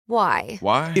Why?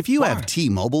 Why? If you have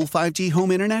T-Mobile 5G home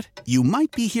internet, you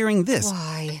might be hearing this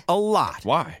Why? a lot.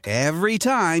 Why? Every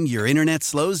time your internet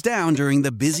slows down during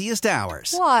the busiest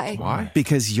hours. Why? Why?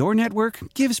 Because your network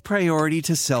gives priority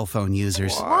to cell phone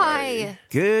users. Why?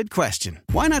 Good question.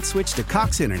 Why not switch to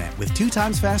Cox Internet with 2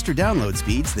 times faster download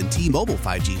speeds than T-Mobile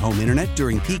 5G home internet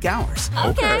during peak hours?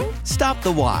 Okay. Stop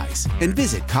the whys and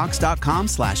visit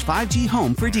cox.com/5G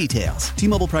home for details.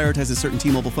 T-Mobile prioritizes certain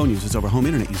T-Mobile phone users over home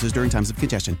internet users during times of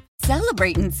congestion.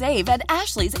 Celebrate and save at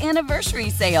Ashley's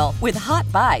Anniversary Sale. With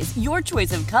Hot Buys, your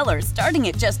choice of colors starting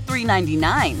at just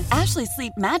 $3.99. Ashley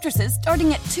Sleep mattresses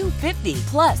starting at $2.50.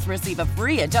 Plus, receive a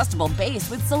free adjustable base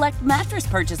with select mattress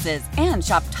purchases. And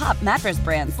shop top mattress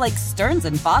brands like Stearns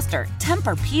 & Foster,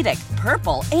 Tempur-Pedic,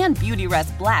 Purple, and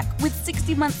Beautyrest Black with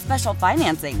 60-month special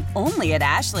financing. Only at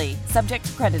Ashley. Subject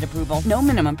to credit approval. No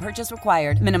minimum purchase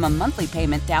required. Minimum monthly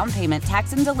payment, down payment,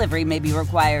 tax, and delivery may be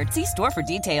required. See store for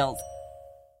details.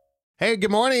 Hey,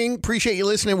 good morning. Appreciate you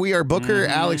listening. We are Booker,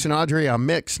 Alex, and Audrey on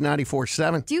Mix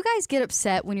 94.7. Do you guys get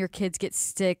upset when your kids get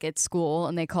sick at school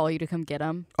and they call you to come get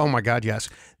them? Oh, my God, yes.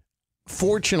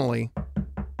 Fortunately,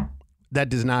 that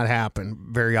does not happen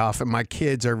very often. My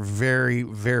kids are very,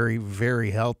 very, very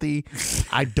healthy.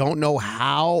 I don't know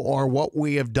how or what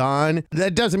we have done.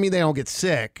 That doesn't mean they don't get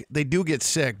sick. They do get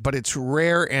sick, but it's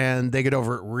rare and they get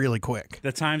over it really quick.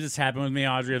 The times it's happened with me,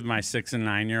 Audrey, with my 6 and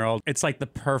 9-year-old, it's like the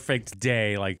perfect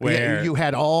day. Like where Yeah, you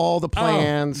had all the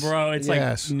plans. Oh, bro, it's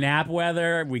Yes. like nap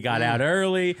weather. We got out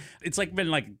early. It's like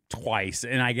been like twice.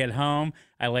 And I get home,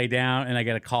 I lay down, and I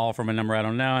get a call from a number I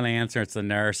don't know, and I answer. It's the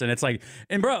nurse. And it's like,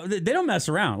 and bro, they don't mess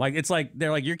around. Like, it's like,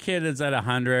 they're like, your kid is at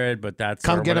 100, but that's...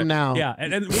 Come get him now. Yeah.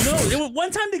 And no,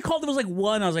 one time they called, it was like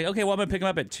 1. I was like, okay, well, I'm going to pick him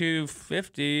up at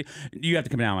 2:50. You have to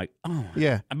come down. I'm like, oh.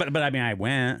 Yeah. But I mean, I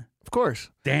went. Of course.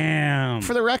 Damn.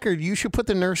 For the record, you should put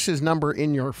the nurse's number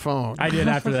in your phone. I did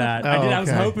after that. Oh, I did. I was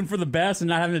okay. hoping for the best and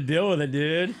not having to deal with it,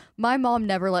 dude. My mom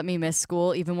never let me miss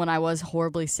school, even when I was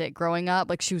horribly sick growing up.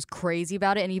 Like, she was crazy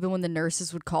about it. And even when the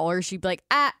nurses would call her, she'd be like,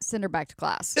 send her back to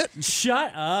class.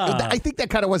 Shut up. I think that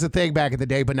kind of was a thing back in the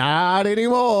day, but not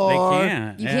anymore. They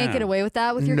can't. You can't get away with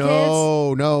that with your kids?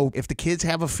 No. If the kids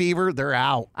have a fever, they're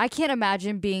out. I can't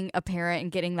imagine being a parent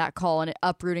and getting that call and it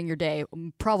uprooting your day.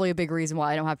 Probably a big reason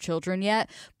why I don't have children yet.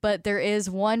 But there is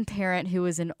one parent who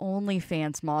is an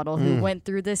OnlyFans model who went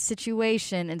through this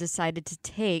situation and decided to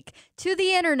take to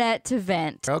the internet to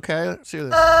vent. Okay, let's see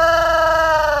this.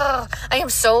 I am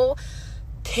so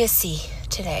pissy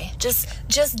today. Just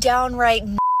downright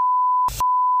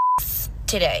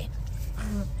today.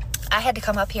 I had to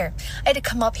come up here. at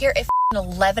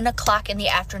 11 o'clock in the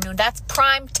afternoon. That's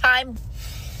prime time,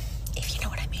 if you know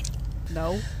what I mean.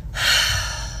 No.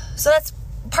 So that's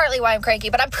partly why I'm cranky,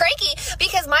 but I'm cranky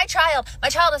because my child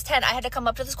is 10. I had to come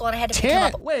up to the school and I had to pick him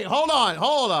 10? up. Wait, hold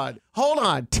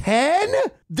on. 10?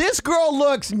 This girl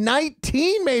looks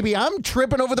 19 maybe. I'm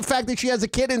tripping over the fact that she has a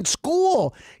kid in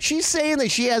school. She's saying that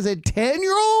she has a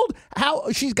 10-year-old? How?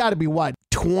 She's got to be what,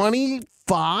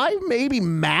 25 maybe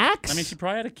max? I mean, she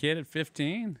probably had a kid at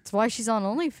 15. That's why she's on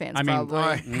OnlyFans, I mean, probably. All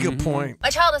right, good point. My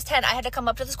child is 10. I had to come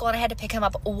up to the school and I had to pick him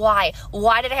up. Why?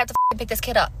 Why did I have to pick this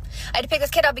kid up? I had to pick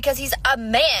this kid up because he's a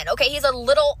man, okay? He's a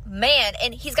little man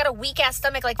and he's got a weak-ass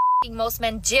stomach like most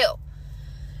men do.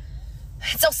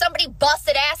 So somebody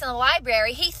busted ass in the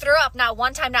library. He threw up not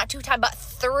 1 time, not 2 times, but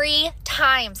 3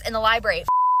 times in the library.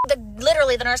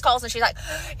 Literally, the nurse calls and she's like,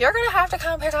 you're going to have to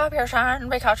come pick up your son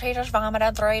because he just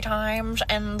vomited 3 times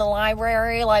in the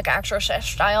library, like exorcist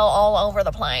style, all over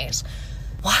the place.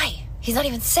 Why? He's not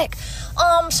even sick.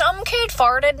 Some kid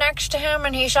farted next to him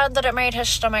and he said that it made his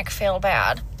stomach feel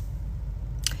bad.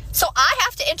 So I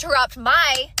have to interrupt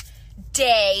my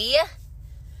day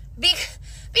because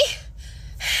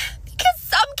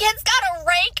some kid's got a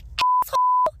rank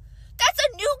asshole. That's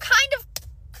a new kind of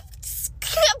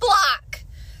skid block.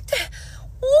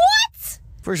 What?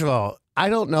 First of all, I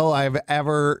don't know I've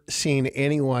ever seen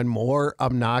anyone more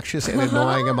obnoxious and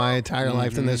annoying in my entire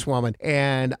life than this woman.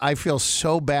 And I feel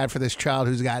so bad for this child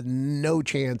who's got no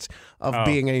chance of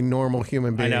being a normal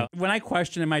human being. I know. When I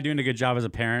question, am I doing a good job as a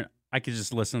parent, I could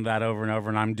just listen to that over and over,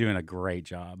 and I'm doing a great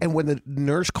job. And when the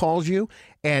nurse calls you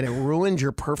and it ruins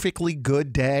your perfectly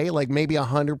good day, like maybe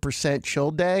 100%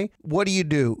 chill day, what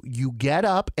do? You get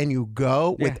up and you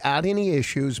go without any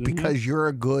issues because you're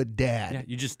a good dad.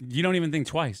 Yeah, you don't even think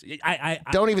twice. I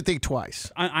don't even think twice.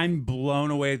 I'm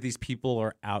blown away that these people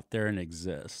are out there and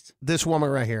exist. This woman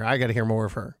right here, I got to hear more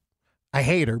of her. I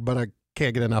hate her, but I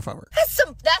can't get enough of her.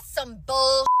 That's some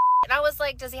bull. And I was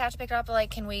like, does he have to pick it up?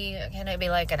 Like, can it be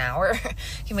like an hour?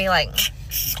 Can we like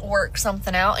work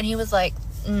something out? And he was like,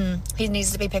 he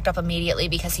needs to be picked up immediately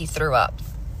because he threw up.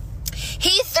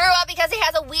 He threw up because he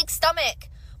has a weak stomach.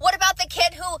 What about the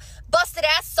kid who busted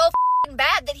ass so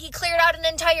bad that he cleared out an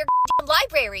entire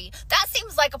library? That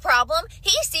seems like a problem.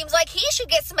 He seems like he should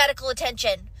get some medical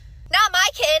attention. Not my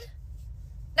kid.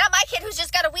 Not my kid who's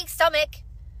just got a weak stomach.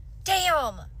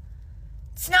 Damn.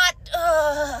 It's not...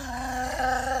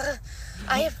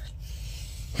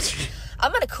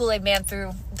 I'm gonna Kool-Aid man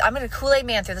through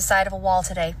the side of a wall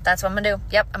today. That's what I'm gonna do.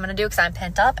 Yep, I'm gonna do it because I'm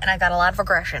pent up and I got a lot of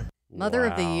aggression. Mother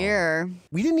of the year.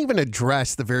 We didn't even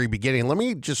address the very beginning. Let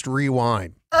me just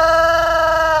rewind.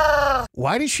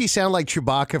 Why does she sound like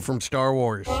Chewbacca from Star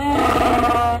Wars?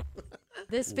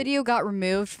 This video got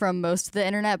removed from most of the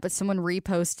internet, but someone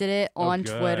reposted it on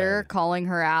Twitter calling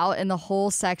her out, and the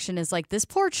whole section is like, this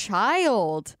poor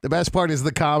child. The best part is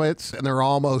the comments, and they're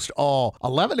almost all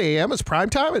 11 a.m. is prime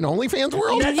time in OnlyFans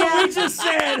world? That's what we just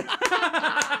said.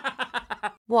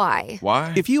 Why?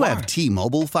 Why? If you have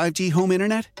T-Mobile 5G home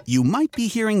internet, you might be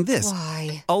hearing this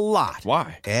Why? a lot.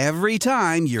 Why? Every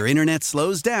time your internet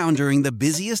slows down during the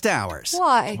busiest hours.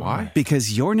 Why? Why?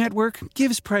 Because your network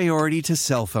gives priority to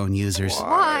cell phone users.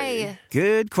 Why?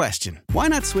 Good question. Why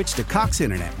not switch to Cox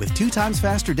Internet with 2 times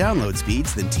faster download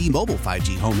speeds than T-Mobile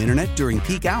 5G home internet during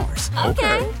peak hours?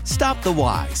 Okay. Stop the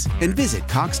whys and visit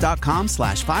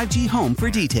cox.com/5G home for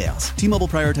details. T-Mobile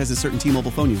prioritizes certain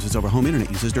T-Mobile phone users over home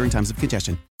internet users during times of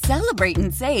congestion. Celebrate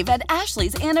and save at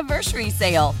Ashley's Anniversary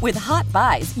Sale. With Hot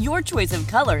Buys, your choice of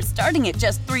colors starting at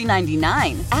just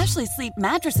 $3.99. Ashley Sleep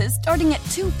mattresses starting at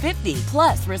 $2.50.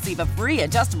 Plus, receive a free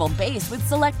adjustable base with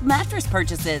select mattress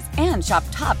purchases. And shop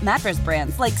top mattress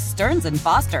brands like Stearns &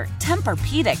 Foster,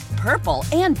 Tempur-Pedic, Purple,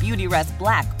 and Beautyrest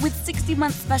Black with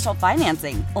 60-month special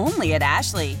financing. Only at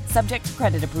Ashley. Subject to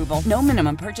credit approval. No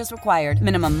minimum purchase required.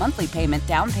 Minimum monthly payment,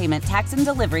 down payment, tax, and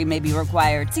delivery may be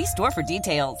required. See store for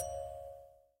details.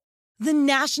 The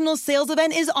national sales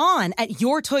event is on at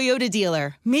your Toyota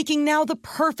dealer, making now the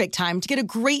perfect time to get a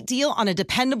great deal on a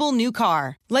dependable new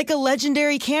car. Like a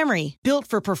legendary Camry, built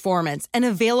for performance and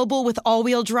available with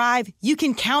all-wheel drive, you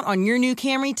can count on your new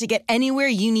Camry to get anywhere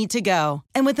you need to go.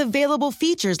 And with available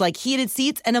features like heated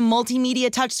seats and a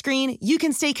multimedia touchscreen, you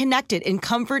can stay connected in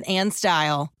comfort and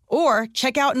style. Or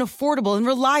check out an affordable and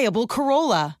reliable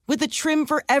Corolla with a trim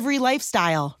for every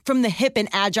lifestyle, from the hip and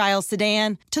agile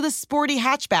sedan to the sporty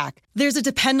hatchback. There's a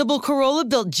dependable Corolla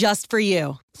built just for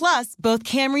you. Plus, both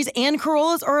Camrys and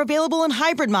Corollas are available in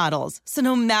hybrid models, so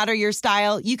no matter your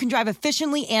style, you can drive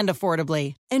efficiently and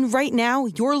affordably. And right now,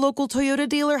 your local Toyota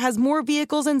dealer has more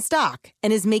vehicles in stock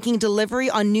and is making delivery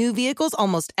on new vehicles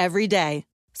almost every day.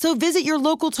 So visit your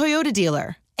local Toyota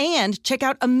dealer. And check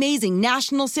out amazing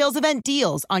national sales event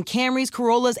deals on Camrys,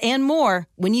 Corollas, and more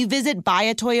when you visit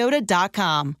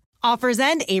buyatoyota.com. Offers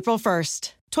end April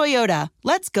 1st. Toyota,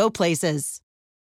 let's go places.